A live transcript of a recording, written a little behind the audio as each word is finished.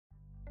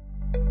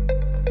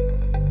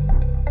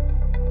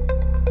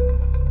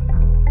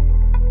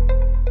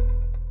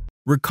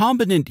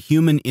Recombinant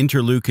human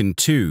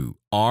interleukin-2,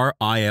 or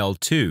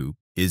IL-2,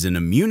 is an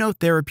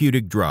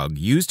immunotherapeutic drug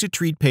used to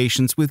treat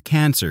patients with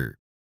cancer.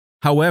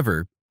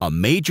 However, a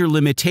major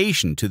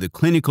limitation to the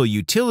clinical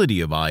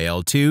utility of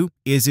IL-2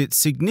 is its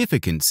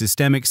significant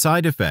systemic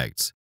side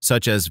effects,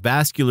 such as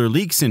vascular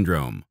leak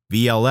syndrome,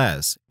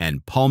 VLS,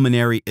 and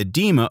pulmonary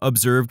edema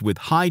observed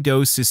with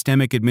high-dose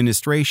systemic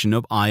administration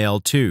of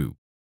IL-2.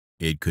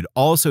 It could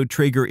also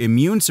trigger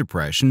immune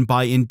suppression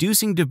by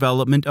inducing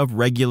development of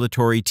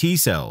regulatory T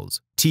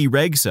cells,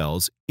 Treg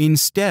cells,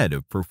 instead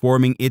of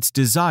performing its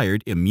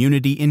desired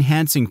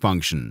immunity-enhancing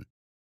function.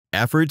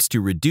 Efforts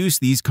to reduce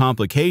these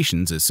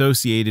complications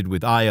associated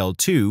with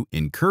IL-2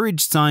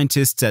 encouraged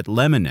scientists at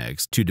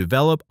Lemonex to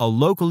develop a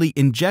locally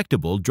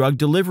injectable drug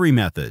delivery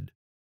method.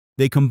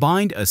 They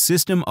combined a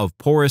system of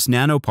porous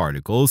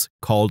nanoparticles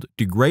called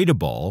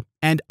DegradaBALL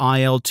and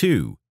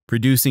IL-2,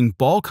 producing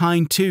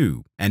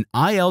BALLkine-2, an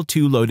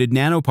IL-2-loaded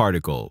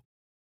nanoparticle.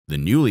 The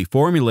newly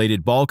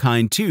formulated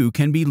BALLkine-2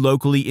 can be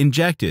locally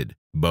injected,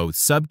 both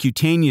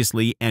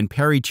subcutaneously and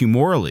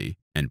peritumorally,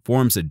 and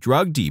forms a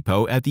drug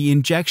depot at the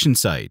injection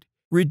site,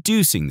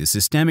 reducing the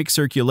systemic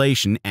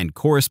circulation and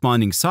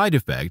corresponding side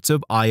effects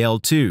of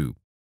IL-2.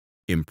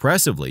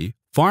 Impressively,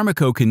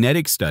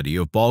 pharmacokinetic study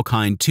of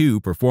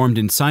BALLkine-2 performed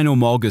in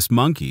cynomolgus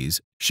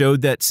monkeys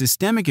showed that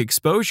systemic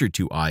exposure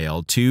to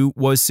IL-2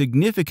 was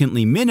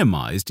significantly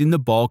minimized in the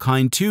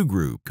BALLkine-2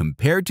 group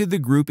compared to the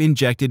group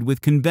injected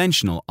with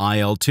conventional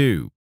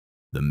IL-2.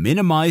 The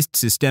minimized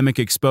systemic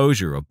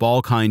exposure of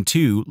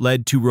BALLkine-2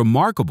 led to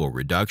remarkable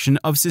reduction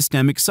of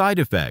systemic side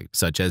effects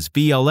such as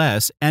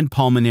VLS and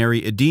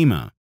pulmonary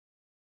edema.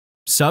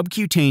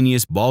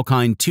 Subcutaneous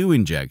BALLkine-2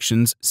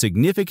 injections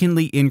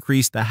significantly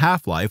increased the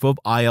half-life of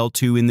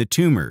IL-2 in the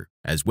tumor,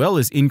 as well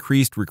as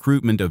increased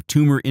recruitment of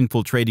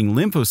tumor-infiltrating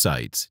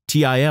lymphocytes,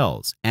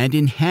 TILs, and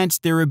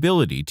enhanced their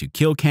ability to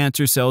kill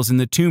cancer cells in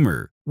the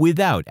tumor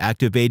without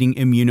activating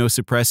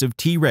immunosuppressive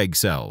Treg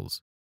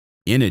cells.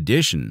 In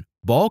addition,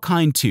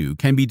 BALLkine-2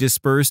 can be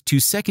dispersed to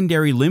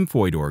secondary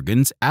lymphoid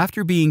organs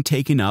after being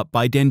taken up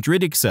by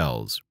dendritic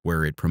cells,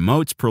 where it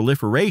promotes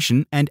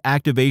proliferation and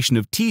activation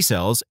of T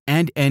cells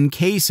and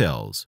NK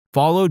cells,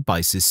 followed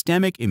by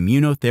systemic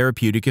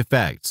immunotherapeutic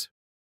effects.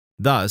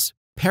 Thus,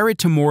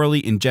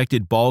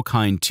 peritumorally-injected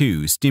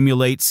BALLkine-2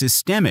 stimulates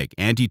systemic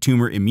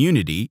anti-tumor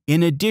immunity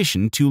in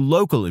addition to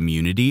local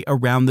immunity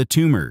around the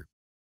tumor.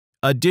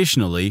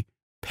 Additionally,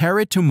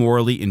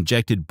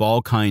 peritumorally-injected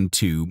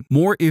BALLkine-2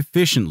 more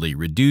efficiently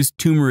reduced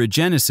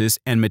tumorigenesis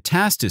and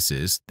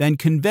metastasis than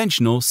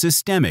conventional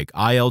systemic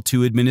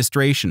IL-2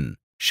 administration,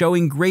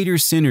 showing greater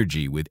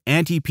synergy with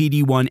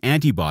anti-PD-1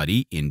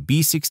 antibody in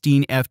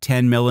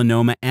B16F10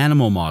 melanoma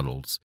animal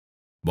models.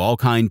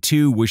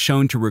 BALLkine-2 was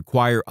shown to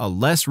require a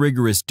less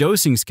rigorous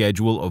dosing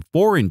schedule of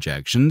 4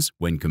 injections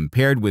when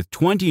compared with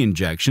 20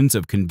 injections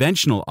of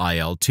conventional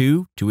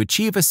IL-2 to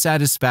achieve a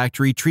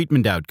satisfactory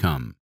treatment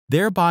outcome,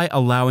 thereby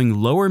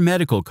allowing lower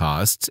medical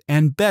costs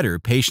and better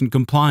patient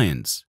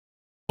compliance.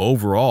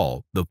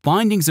 Overall, the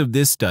findings of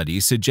this study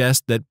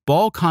suggest that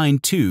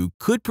BALLkine-2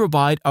 could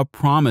provide a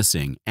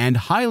promising and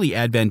highly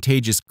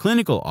advantageous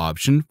clinical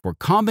option for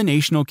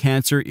combinational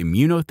cancer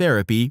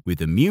immunotherapy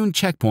with immune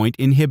checkpoint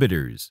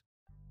inhibitors.